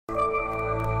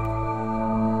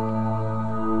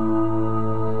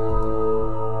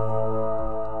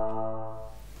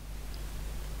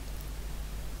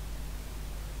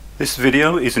This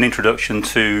video is an introduction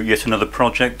to yet another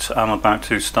project I'm about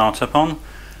to start up on,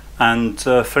 and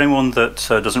for anyone that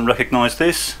doesn't recognise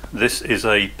this is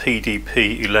a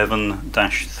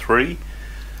PDP-11-3.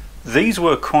 These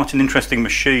were quite an interesting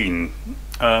machine.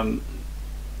 In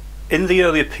the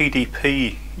earlier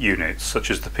PDP units, such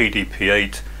as the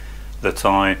PDP-8 that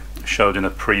I showed in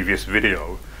a previous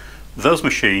video, those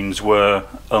machines were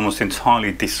almost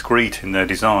entirely discrete in their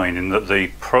design, in that the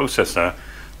processor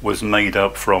was made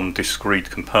up from discrete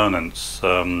components,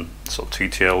 sort of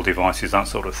TTL devices, that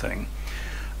sort of thing.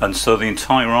 And so the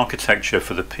entire architecture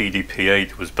for the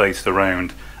PDP-8 was based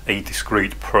around a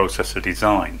discrete processor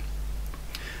design.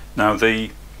 Now the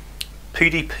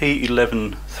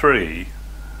PDP-11-3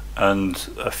 and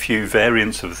a few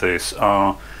variants of this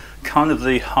are kind of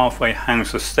the halfway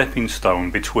house, a stepping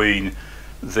stone between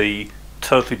the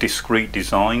totally discrete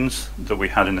designs that we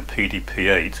had in the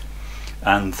PDP-8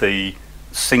 and the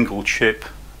single chip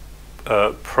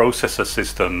processor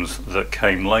systems that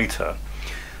came later.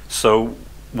 So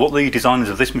what the designers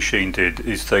of this machine did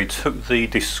is they took the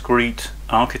discrete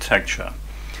architecture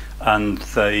and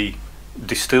they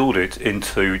distilled it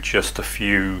into just a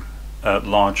few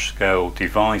large-scale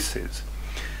devices.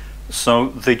 So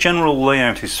the general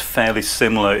layout is fairly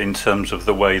similar in terms of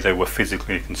the way they were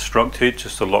physically constructed,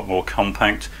 just a lot more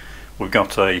compact. We've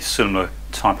got a similar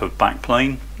type of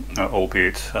backplane,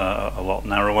 albeit a lot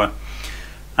narrower,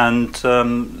 and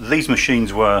these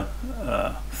machines were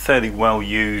fairly well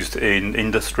used in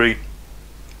industry.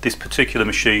 This particular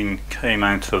machine came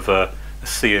out of a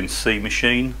CNC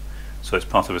machine, so it's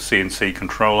part of a CNC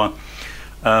controller,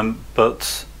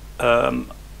 but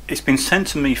it's been sent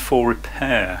to me for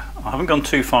repair. I haven't gone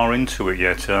too far into it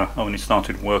yet. I only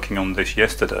started working on this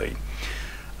yesterday.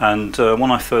 And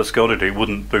when I first got it, it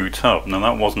wouldn't boot up. Now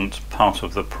that wasn't part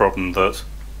of the problem that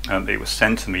it was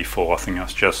sent to me for. I think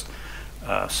that's just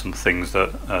some things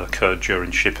that occurred during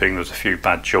shipping. There's a few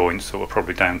bad joints that were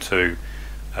probably down to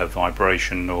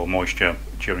vibration or moisture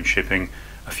during shipping.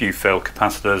 A few failed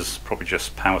capacitors, probably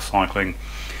just power cycling.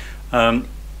 But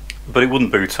it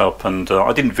wouldn't boot up, and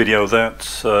I didn't video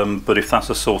that, but if that's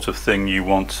the sort of thing you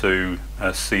want to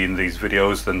see in these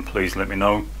videos, then please let me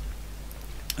know.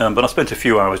 But I spent a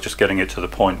few hours just getting it to the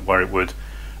point where it would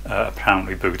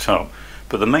apparently boot up.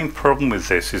 But the main problem with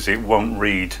this is it won't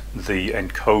read the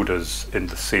encoders in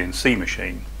the CNC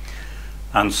machine.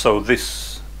 And so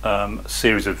this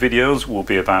series of videos will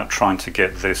be about trying to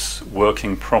get this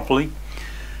working properly.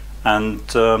 And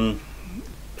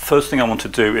first thing I want to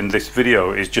do in this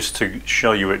video is just to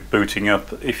show you it booting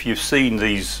up. If you've seen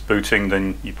these booting,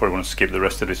 then you probably want to skip the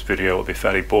rest of this video. It'll be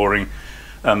fairly boring.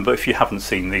 But if you haven't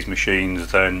seen these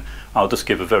machines, then I'll just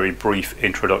give a very brief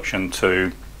introduction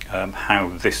to how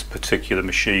this particular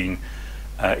machine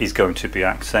is going to be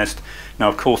accessed. Now,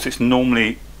 of course, it's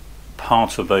normally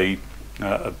part of a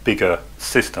bigger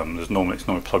system. It's normally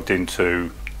plugged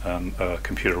into a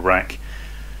computer rack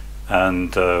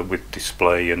and with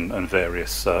display and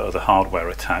various other hardware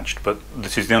attached. But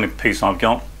this is the only piece I've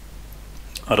got.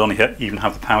 I don't even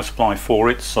have the power supply for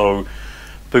it, so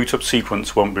boot up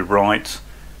sequence won't be right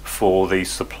for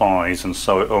these supplies, and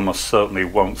so it almost certainly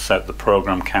won't set the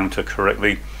program counter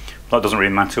correctly. That doesn't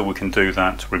really matter, we can do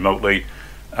that remotely.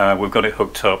 We've got it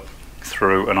hooked up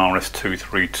through an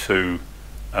RS-232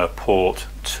 port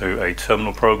to a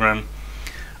terminal program,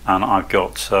 and I've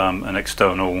got an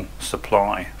external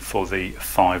supply for the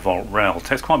 5-volt rail. It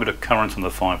takes quite a bit of current on the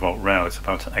 5-volt rail, it's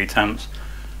about 8 amps,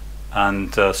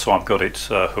 and so I've got it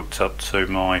hooked up to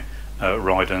my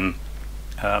Raiden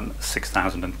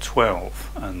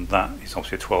 6012, and that is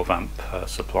obviously a 12 amp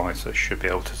supply, so it should be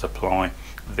able to supply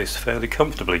this fairly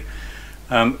comfortably.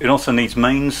 It also needs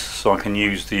mains, so I can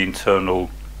use the internal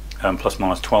plus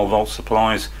minus 12 volt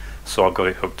supplies, so I've got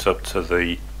it hooked up to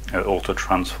the auto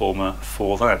transformer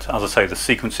for that. As I say, the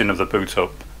sequencing of the boot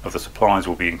up of the supplies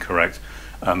will be incorrect,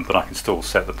 but I can still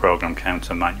set the program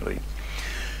counter manually.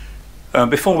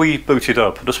 Before we boot it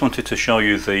up, I just wanted to show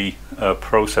you the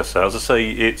processor. As I say,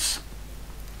 it's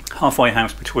halfway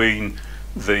house between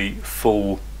the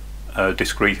full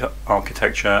discrete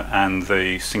architecture and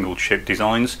the single chip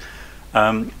designs.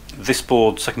 This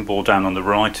board, second board down on the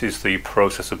right, is the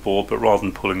processor board, but rather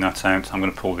than pulling that out, I'm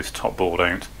going to pull this top board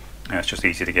out. It's just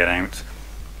easy to get out,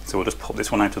 so we'll just pop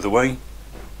this one out of the way.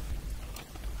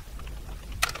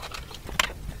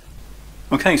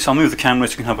 Okay, so I'll move the camera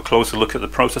so you can have a closer look at the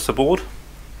processor board.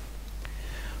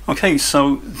 Okay,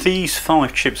 so these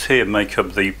 5 chips here make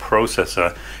up the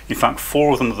processor. In fact,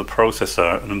 4 of them are the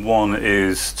processor, and 1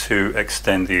 is to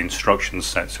extend the instruction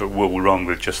set, so it will run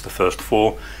with just the first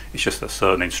 4. It's just that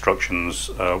certain instructions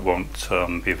won't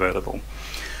be available.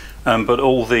 But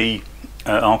all the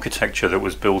architecture that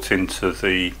was built into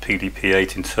the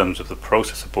PDP-11 in terms of the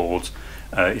processor boards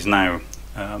is now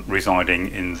residing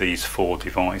in these 4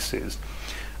 devices.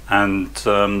 And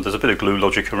there's a bit of glue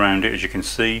logic around it, as you can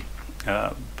see,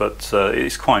 but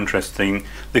it's quite interesting.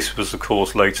 This was, of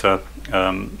course, later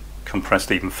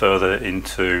compressed even further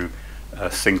into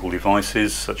single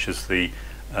devices, such as the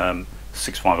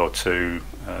 6502,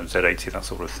 Z80, that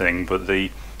sort of thing. But the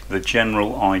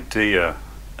general idea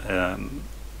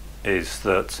is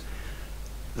that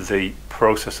the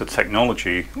processor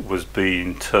technology was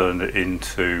being turned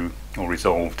into, or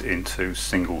resolved into,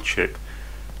 single chip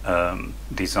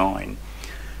design.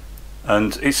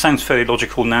 And it sounds fairly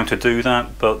logical now to do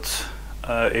that, but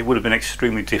it would have been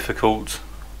extremely difficult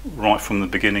right from the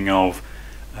beginning of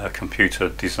computer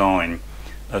design,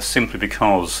 simply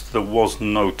because there was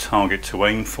no target to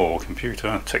aim for.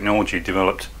 Computer technology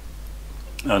developed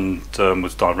and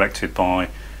was directed by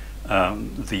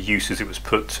the uses it was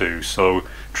put to, so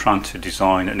trying to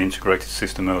design an integrated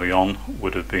system early on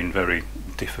would have been very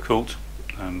difficult.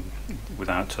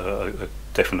 Without a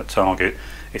definite target,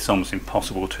 it's almost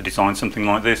impossible to design something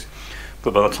like this.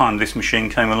 But by the time this machine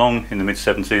came along in the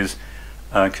mid-70s,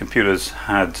 computers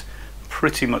had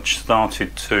pretty much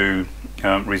started to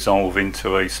resolve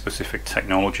into a specific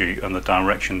technology, and the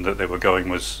direction that they were going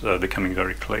was becoming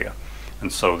very clear.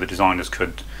 And so the designers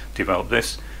could develop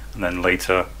this, and then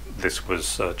later this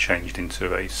was changed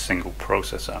into a single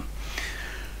processor.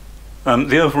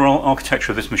 The overall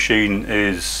architecture of this machine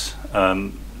is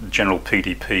general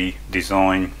PDP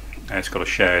design. It's got a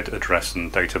shared address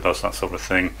and data bus, that sort of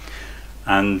thing.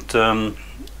 And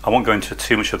I won't go into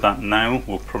too much of that now.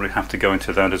 We'll probably have to go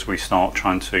into that as we start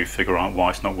trying to figure out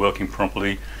why it's not working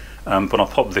properly. But I'll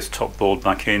pop this top board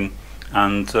back in,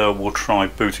 and we'll try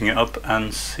booting it up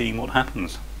and seeing what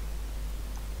happens.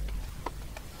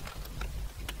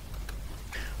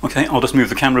 Okay, I'll just move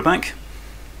the camera back.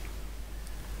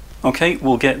 Okay,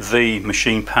 we'll get the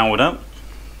machine powered up,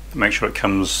 make sure it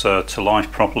comes to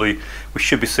life properly. We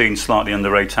should be seeing slightly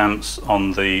under 8 amps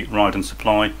on the ride and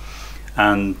supply,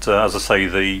 and as I say,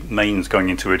 the mains going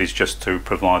into it is just to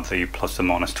provide the plus or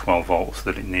minus 12 volts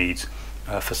that it needs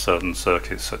for certain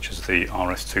circuits, such as the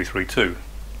RS232.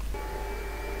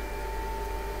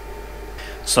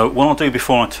 So what I'll do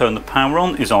before I turn the power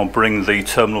on is I'll bring the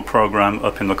terminal program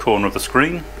up in the corner of the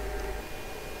screen.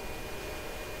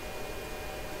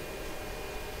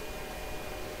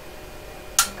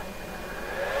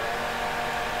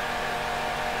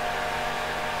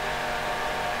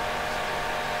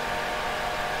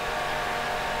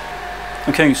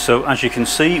 Okay, so as you can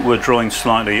see, we're drawing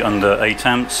slightly under 8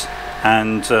 amps,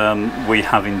 and we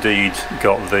have indeed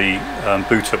got the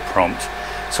boot up prompt.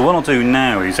 So what I'll do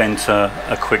now is enter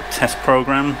a quick test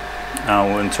program.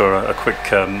 I'll enter a quick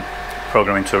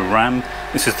program into RAM.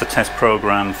 This is the test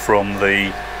program from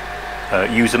the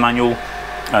user manual,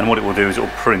 and what it will do is it will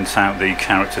print out the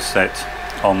character set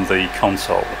on the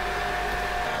console.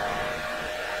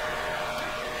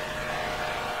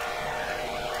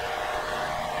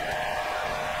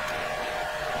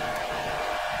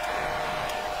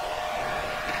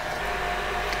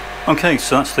 Okay,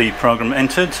 so that's the program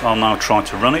entered. I'll now try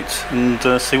to run it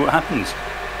and see what happens.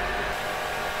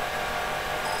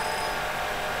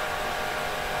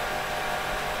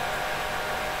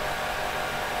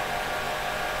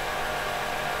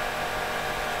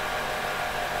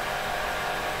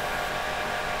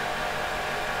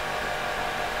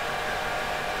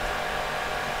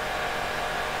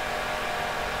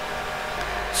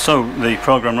 So the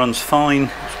program runs fine,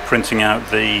 it's printing out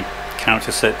the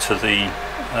character set to the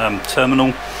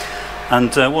terminal, and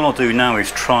what I'll do now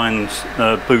is try and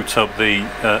boot up the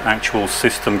actual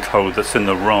system code that's in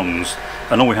the ROMs,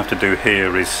 and all we have to do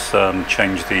here is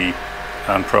change the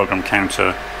program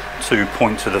counter to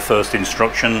point to the first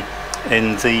instruction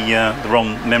in the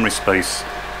ROM memory space,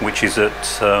 which is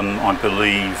at I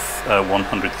believe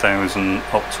 100,000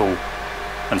 octal,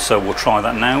 and so we'll try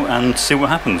that now and see what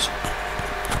happens.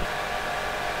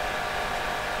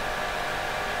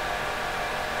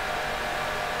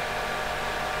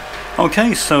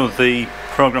 Okay, so the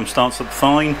program starts up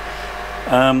fine.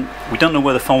 We don't know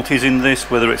where the fault is in this,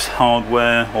 whether it's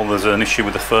hardware or there's an issue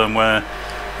with the firmware.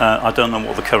 I don't know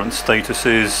what the current status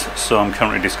is, so I'm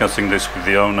currently discussing this with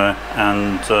the owner,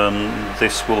 and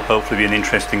this will hopefully be an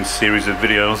interesting series of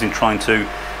videos in trying to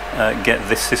get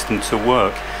this system to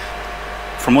work.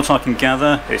 From what I can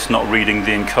gather, it's not reading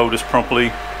the encoders properly.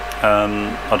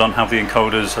 I don't have the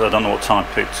encoders, I don't know what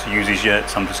type it uses yet,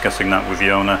 so I'm discussing that with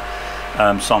the owner.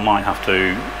 So I might have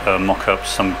to mock up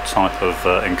some type of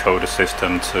encoder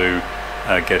system to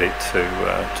get it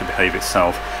to behave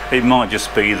itself. It might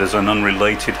just be there's an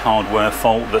unrelated hardware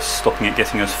fault that's stopping it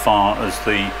getting as far as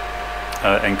the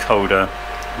encoder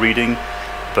reading,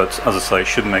 but as I say, it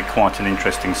should make quite an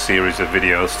interesting series of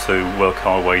videos to work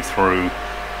our way through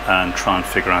and try and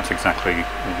figure out exactly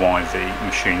why the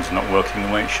machine's not working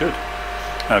the way it should.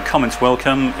 Comments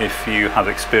welcome. If you have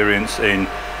experience in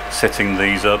setting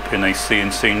these up in a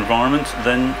CNC environment,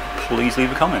 then please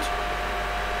leave a comment.